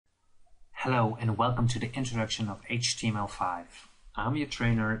Hello and welcome to the introduction of HTML5. I'm your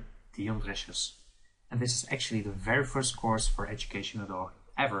trainer, Dion Dressius, and this is actually the very first course for education.org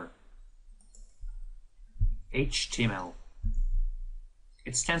ever. HTML.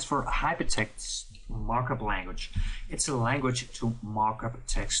 It stands for Hypertext Markup Language. It's a language to mark up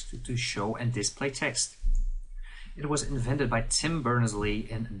text to show and display text. It was invented by Tim Berners-Lee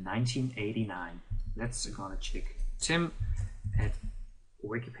in 1989. Let's gonna check Tim at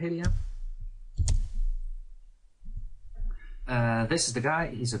Wikipedia. This is the guy.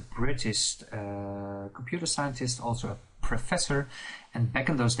 He's a British computer scientist, also a professor, and back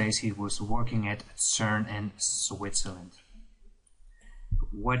in those days he was working at CERN in Switzerland.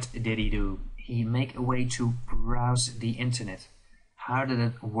 What did he do? He made a way to browse the internet. How did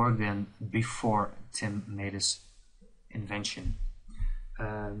it work then before Tim made his invention?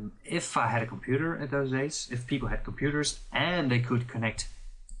 If I had a computer in those days, if people had computers and they could connect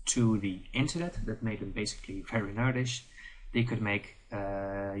to the internet, that made them basically very nerdish. They could make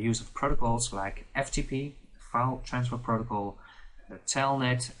use of protocols like FTP, File Transfer Protocol,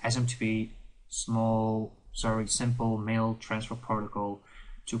 Telnet, SMTP, Simple Mail Transfer Protocol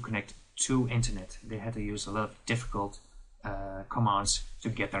to connect to internet. They had to use a lot of difficult commands to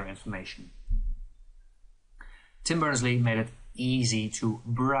get their information. Tim Berners-Lee made it easy to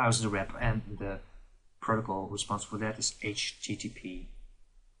browse the web, and the protocol responsible for that is HTTP.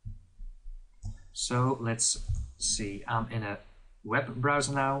 So let's see, I'm in a web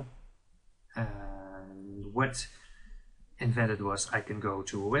browser now, and what invented was I can go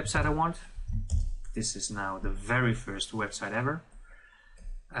to a website I want. This is now the very first website ever,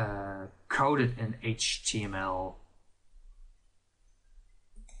 coded in HTML,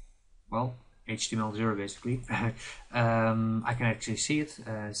 well, HTML0 basically. I can actually see it,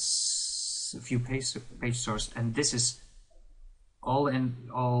 a few page source, and this is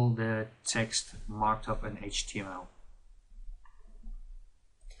all the text marked up in HTML.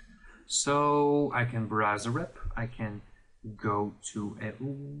 So I can browse the web, I can go to a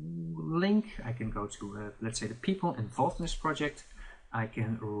link, I can go to let's say the people involved in this project, I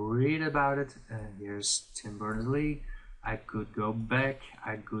can read about it. Here's Tim Berners-Lee. I could go back,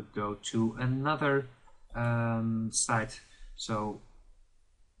 I could go to another site, so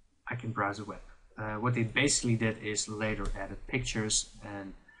I can browse the web. What they basically did is later added pictures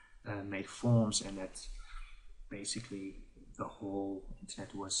and made forms, and that basically the whole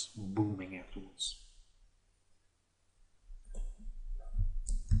internet was booming afterwards.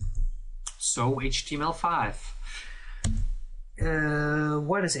 So HTML5.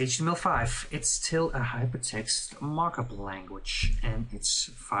 What is HTML5? It's still a hypertext markup language, and it's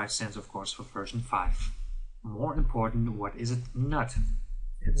 5 cents of course for version 5. More important, what is it not?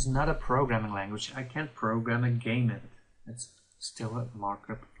 It is not a programming language. I can't program a game in it. It's still a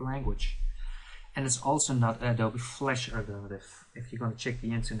markup language. And it's also not Adobe Flash alternative. If you're going to check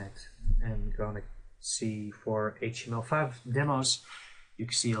the internet and going to see for HTML5 demos, you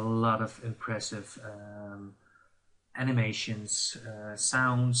can see a lot of impressive animations,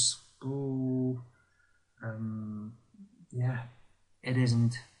 sounds. Yeah, it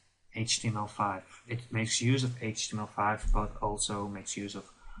isn't HTML5. It makes use of HTML5, but also makes use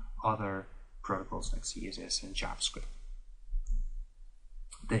of other protocols like CSS and JavaScript.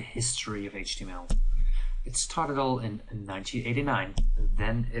 The history of HTML. It started all in 1989.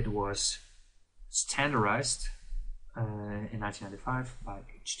 Then it was standardized in 1995 by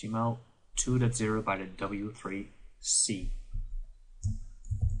HTML 2.0 by the W3C.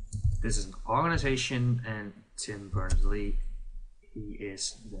 This is an organization, and Tim Berners-Lee, he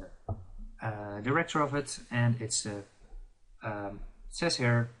is the director of it, and it's a says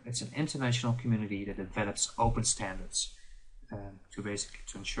here it's an international community that develops open standards to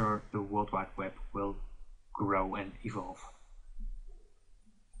ensure the World Wide Web will grow and evolve.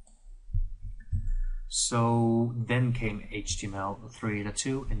 So then came HTML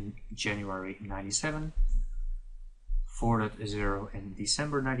 3.2 in January 97, 4.0 in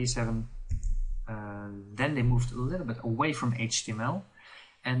December 97. Then they moved a little bit away from HTML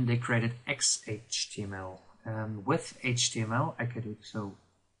and they created XHTML. With HTML, I could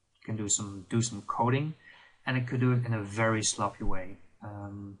do some coding, and I could do it in a very sloppy way.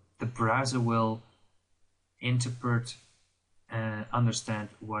 The browser will interpret and understand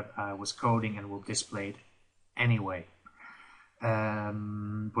what I was coding and will display it anyway.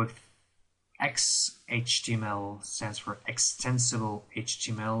 With XHTML, stands for Extensible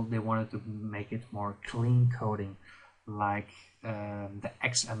HTML, they wanted to make it more clean coding, like the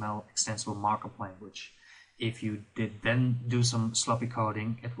XML, Extensible Markup Language. If you did then do some sloppy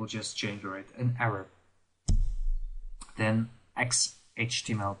coding, it will just generate an error. Then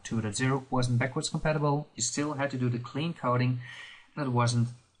HTML 2.0 wasn't backwards compatible. You still had to do the clean coding, and it wasn't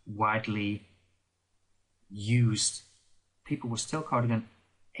widely used. People were still coding in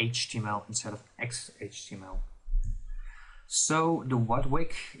HTML instead of XHTML. So the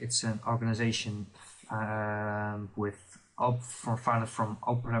WHATWG, it's an organization founded from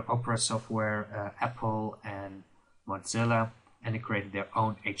Opera Software, Apple, and Mozilla, and they created their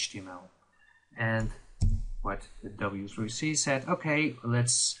own HTML. And what the W3C said, okay,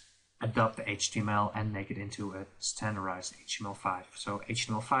 let's adopt the HTML and make it into a standardized HTML5. So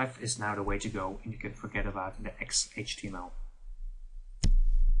HTML5 is now the way to go, and you can forget about the XHTML.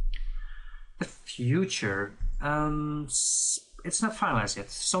 The future, it's not finalized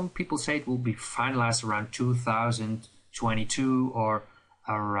yet. Some people say it will be finalized around 2022 or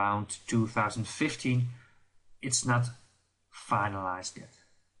around 2015. It's not finalized yet,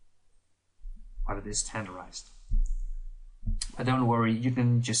 but it is standardized. But don't worry, you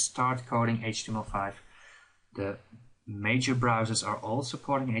can just start coding HTML5. The major browsers are all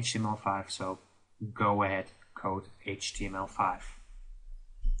supporting HTML5, so go ahead, code HTML5.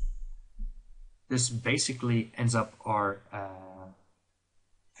 This basically ends up our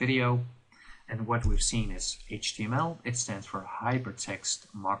video, and what we've seen is HTML. It stands for Hypertext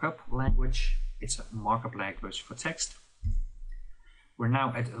Markup Language. It's a markup language for text. We're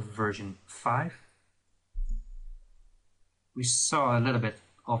now at version 5. We saw a little bit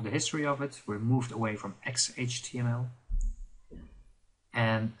of the history of it. We moved away from XHTML.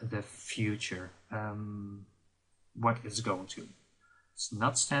 And the future, what it's going to. It's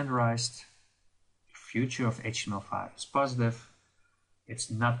not standardized. The future of HTML5 is positive. It's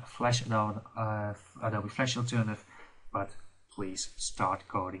not Adobe Flash alternative, but please start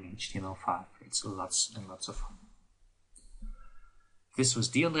coding HTML5. It's lots and lots of fun. This was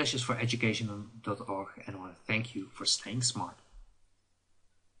Dion Dresjes for education.org, and I want to thank you for staying smart.